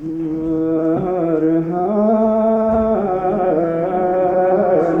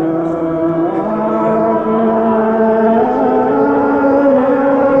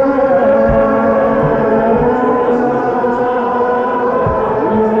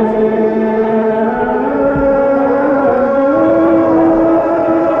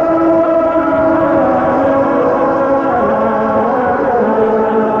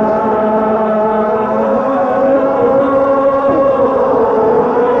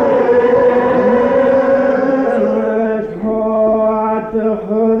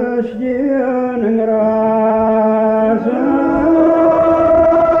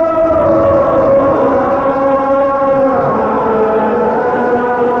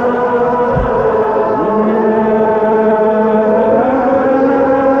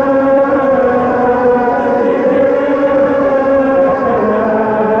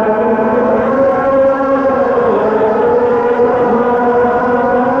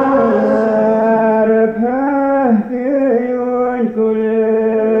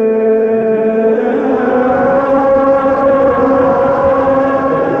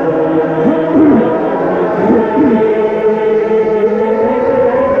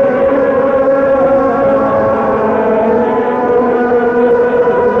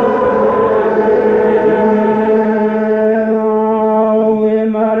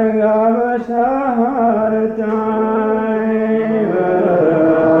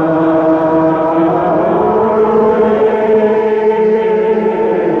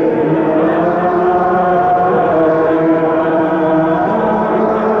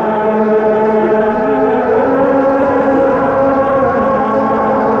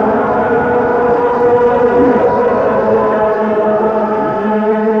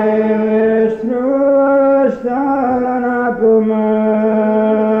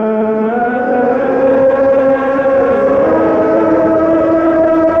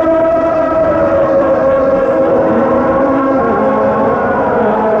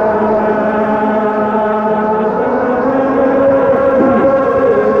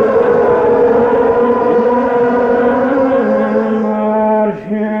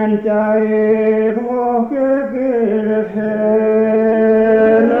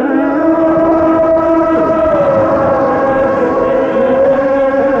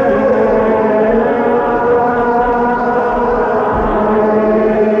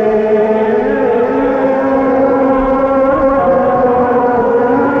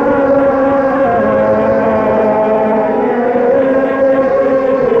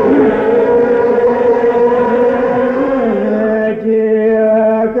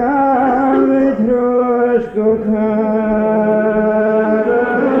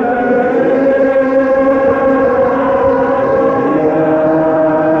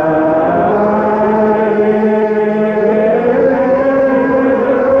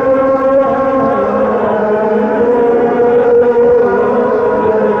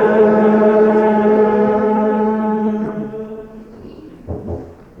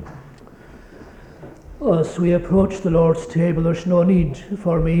 As we approach the Lord's table, there's no need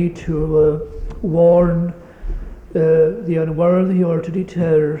for me to warn the unworthy or to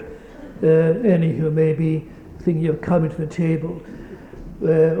deter any who may be thinking of coming to the table.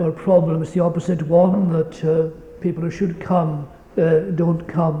 Our problem is the opposite one, that people who should come don't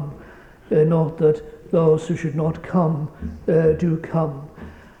come, not that those who should not come do come.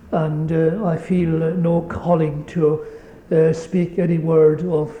 And I feel no calling to speak any word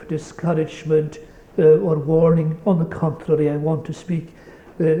of discouragement or warning. On the contrary, I want to speak,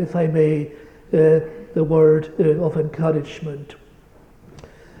 if I may, the word of encouragement.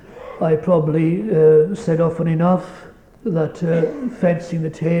 I probably said often enough that fencing the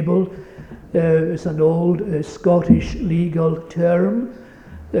table is an old Scottish legal term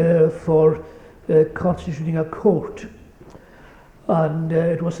for constituting a court. And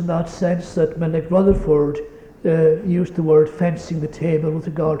it was in that sense that men like Rutherford used the word fencing the table with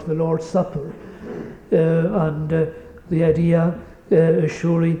regard to the Lord's Supper. And the idea is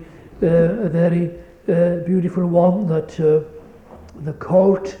surely a very beautiful one, that the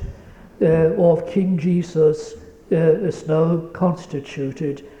court of King Jesus is now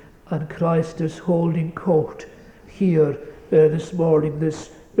constituted, and Christ is holding court here this morning, this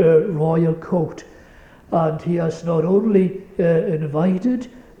royal court. And he has not only invited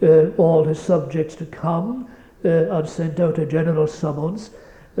all his subjects to come and sent out a general summons,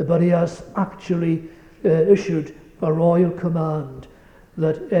 but he has actually issued a royal command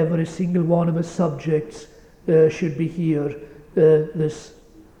that every single one of his subjects should be here this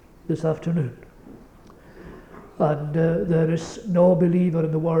afternoon. And there is no believer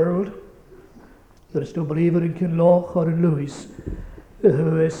in the world, there is no believer in Kinloch or in Lewis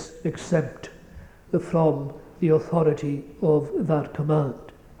who is exempt from the authority of that command.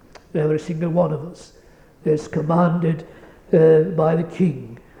 Every single one of us is commanded by the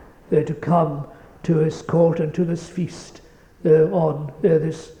King to come to his court and to this feast on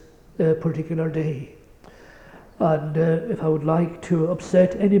this particular day. And if I would like to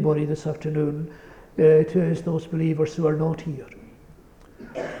upset anybody this afternoon, it is those believers who are not here,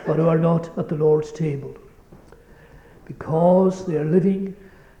 or who are not at the Lord's table, because they are living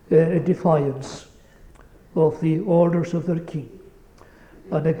in defiance of the orders of their King,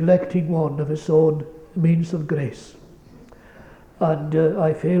 and neglecting one of his own means of grace. And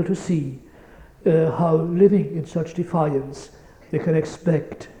I fail to see how, living in such defiance, they can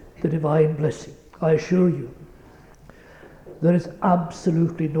expect the divine blessing. I assure you, there is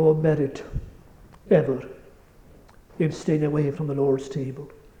absolutely no merit ever in staying away from the Lord's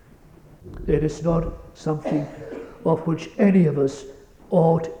table. It is not something of which any of us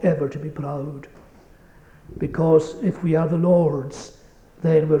ought ever to be proud, because if we are the Lord's,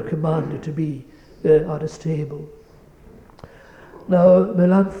 then we're commanded to be at his table. Now,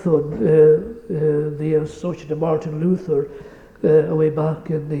 Melanchthon, the associate of Martin Luther, way back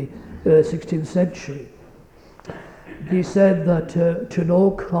in the 16th century, he said that to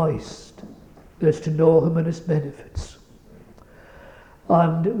know Christ is to know him and his benefits.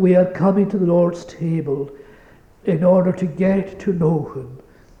 And we are coming to the Lord's table in order to get to know him,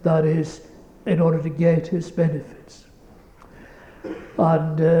 that is, in order to get his benefits.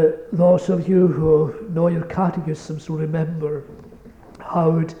 And those of you who know your catechisms will remember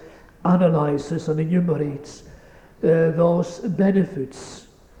how it analyzes and enumerates those benefits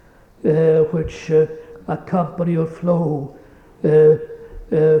which accompany or flow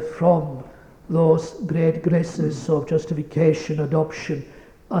from those great graces of justification, adoption,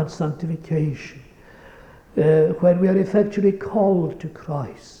 and sanctification. When we are effectually called to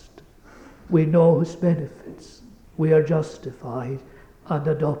Christ, we know his benefits. We are justified and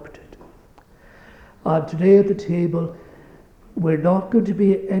adopted. And today at the table, we're not going to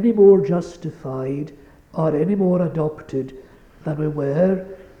be any more justified or any more adopted than we were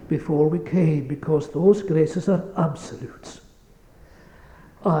before we came, because those graces are absolutes.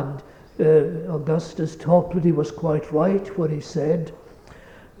 And Augustus Toplady was quite right when he said,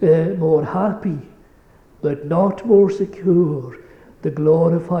 more happy, but not more secure, the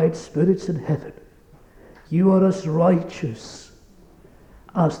glorified spirits in heaven. You are as righteous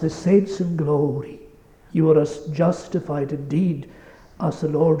as the saints in glory. You are as justified indeed as the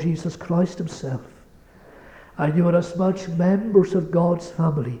Lord Jesus Christ himself. And you are as much members of God's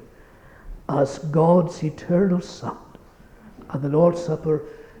family as God's eternal Son. And the Lord's Supper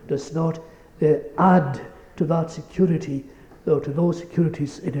does not add to that security, or to those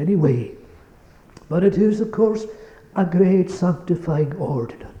securities in any way. But it is, of course, a great sanctifying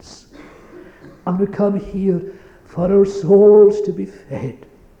ordinance. And we come here for our souls to be fed,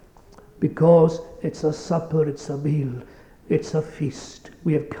 because it's a supper, it's a meal, it's a feast.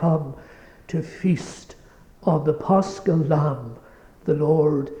 We have come to feast on the Paschal Lamb, the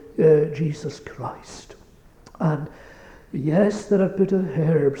Lord Jesus Christ. And yes, there are bitter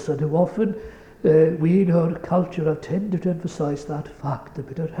herbs, and how often we in our culture have tended to emphasize that fact, the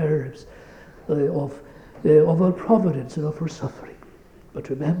bitter herbs of our providence and of our suffering. But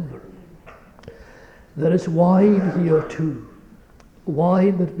remember, there is wine here too,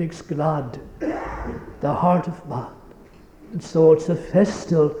 wine that makes glad the heart of man. And so it's a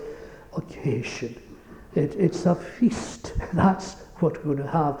festal occasion. It's a feast. That's what we're going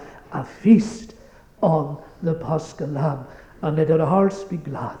to have, a feast on the Paschal Lamb. And let our hearts be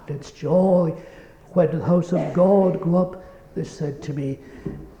glad. It's joy when the house of God go up, they said to me,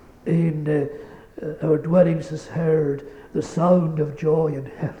 in our dwellings is heard the sound of joy and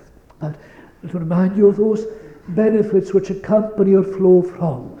health. And to remind you of those benefits which accompany or flow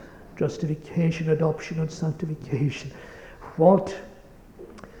from justification, adoption, and sanctification. What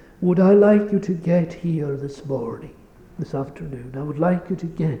would I like you to get here this morning, this afternoon? I would like you to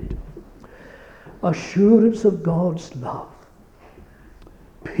get assurance of God's love,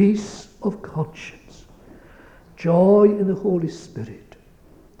 peace of conscience, joy in the Holy Spirit,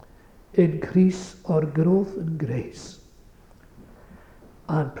 increase or growth in grace,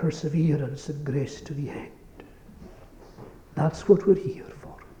 and perseverance in grace to the end. That's what we're here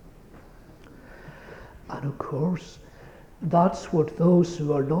for. And of course, that's what those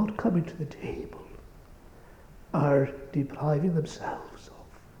who are not coming to the table are depriving themselves of.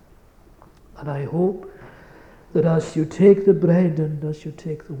 And I hope that as you take the bread and as you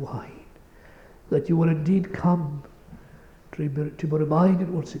take the wine, that you will indeed come to be reminded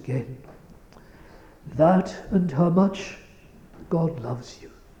once again that and how much God loves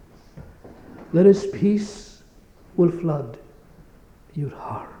you. That His peace will flood your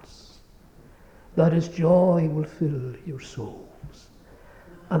hearts, that His joy will fill your souls,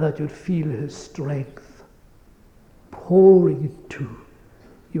 and that you'll feel His strength pouring into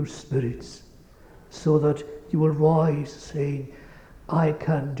your spirits, so that you will rise saying, I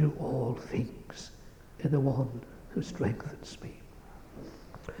can do all things in the one who strengthens me.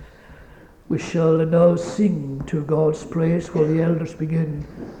 We shall now sing to God's praise while the elders begin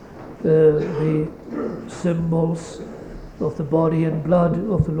the symbols of the body and blood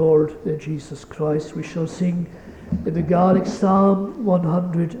of the Lord Jesus Christ. We shall sing in the Gaelic Psalm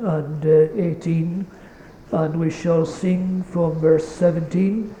 118, and we shall sing from verse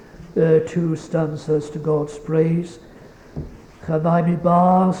 17, 2 stanzas to God's praise. Chanaimi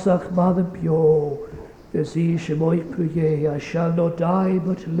basach madam pio, as I shall not die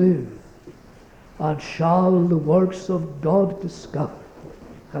but live, and shall the works of God discover.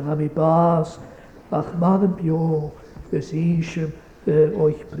 Chanaimi bas ach madam pio, as the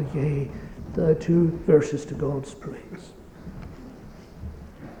 2 verses to God's praise.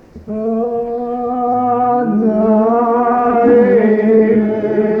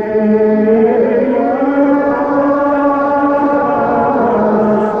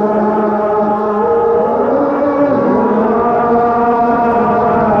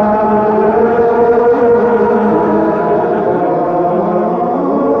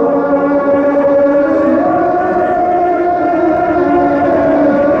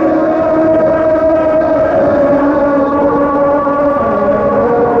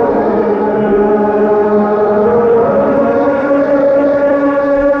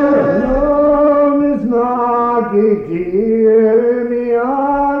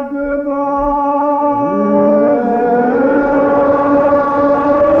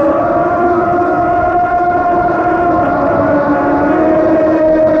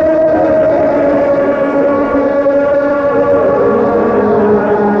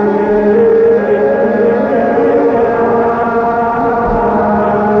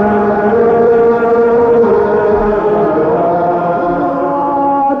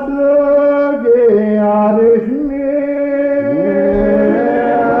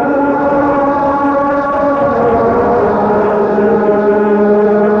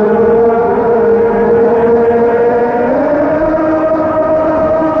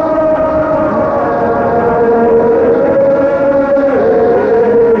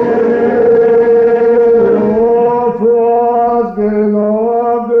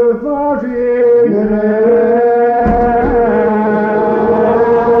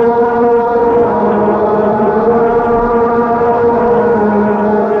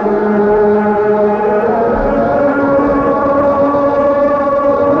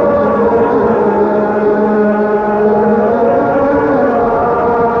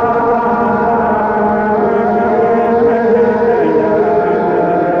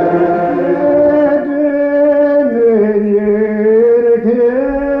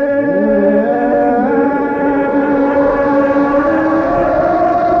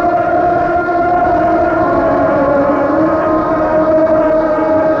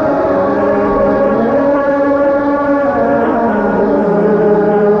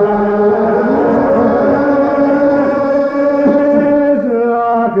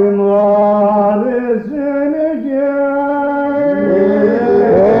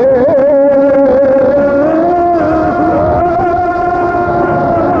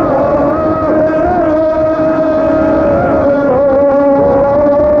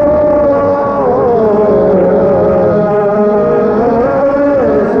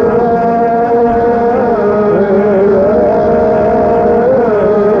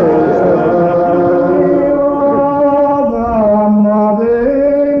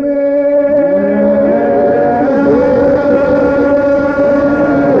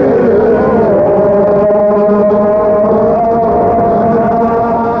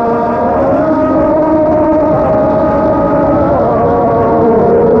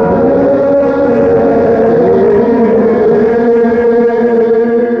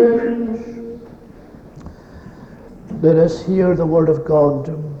 us hear the word of God.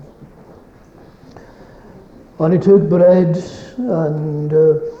 And he took bread, and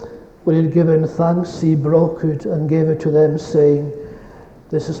when he had given thanks, he broke it and gave it to them, saying,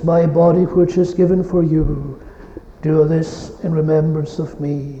 "This is my body which is given for you. Do this in remembrance of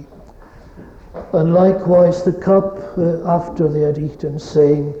me." And likewise the cup after they had eaten,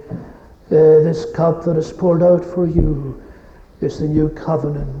 saying, "This cup that is poured out for you is the new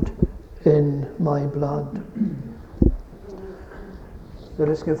covenant in my blood." Let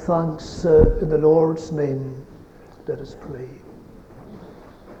us give thanks in the Lord's name. Let us pray.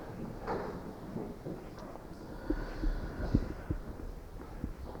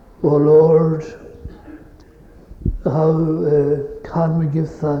 O Lord, how can we give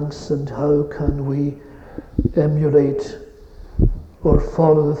thanks, and how can we emulate or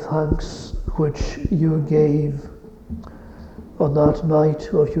follow the thanks which you gave on that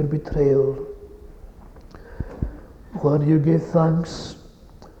night of your betrayal, when you gave thanks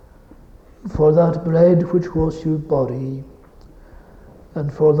for that bread which was your body,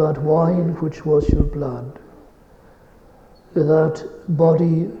 and for that wine which was your blood, that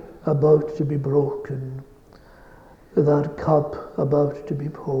body about to be broken, that cup about to be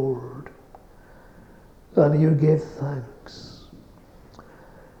poured, and you gave thanks.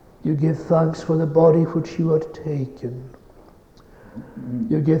 You gave thanks for the body which you had taken.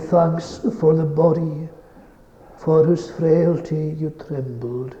 You gave thanks for the body for whose frailty you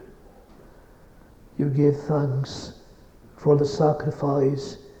trembled. You gave thanks for the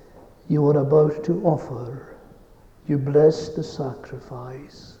sacrifice you were about to offer. You blessed the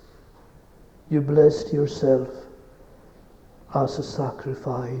sacrifice. You blessed yourself as a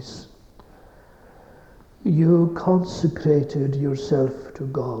sacrifice. You consecrated yourself to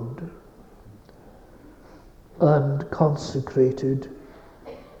God, and consecrated,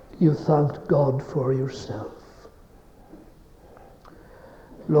 you thanked God for yourself.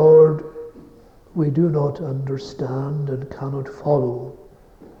 Lord, we do not understand and cannot follow,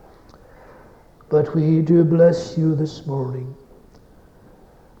 but we do bless you this morning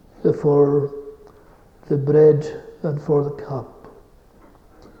for the bread and for the cup.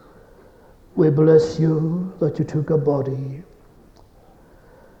 We bless you that you took a body,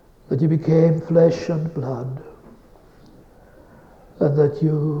 that you became flesh and blood, and that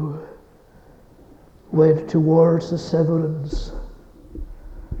you went towards the severance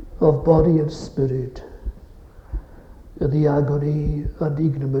of body and spirit in the agony and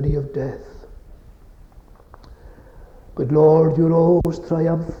ignominy of death. But Lord, you rose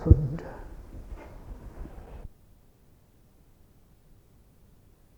triumphant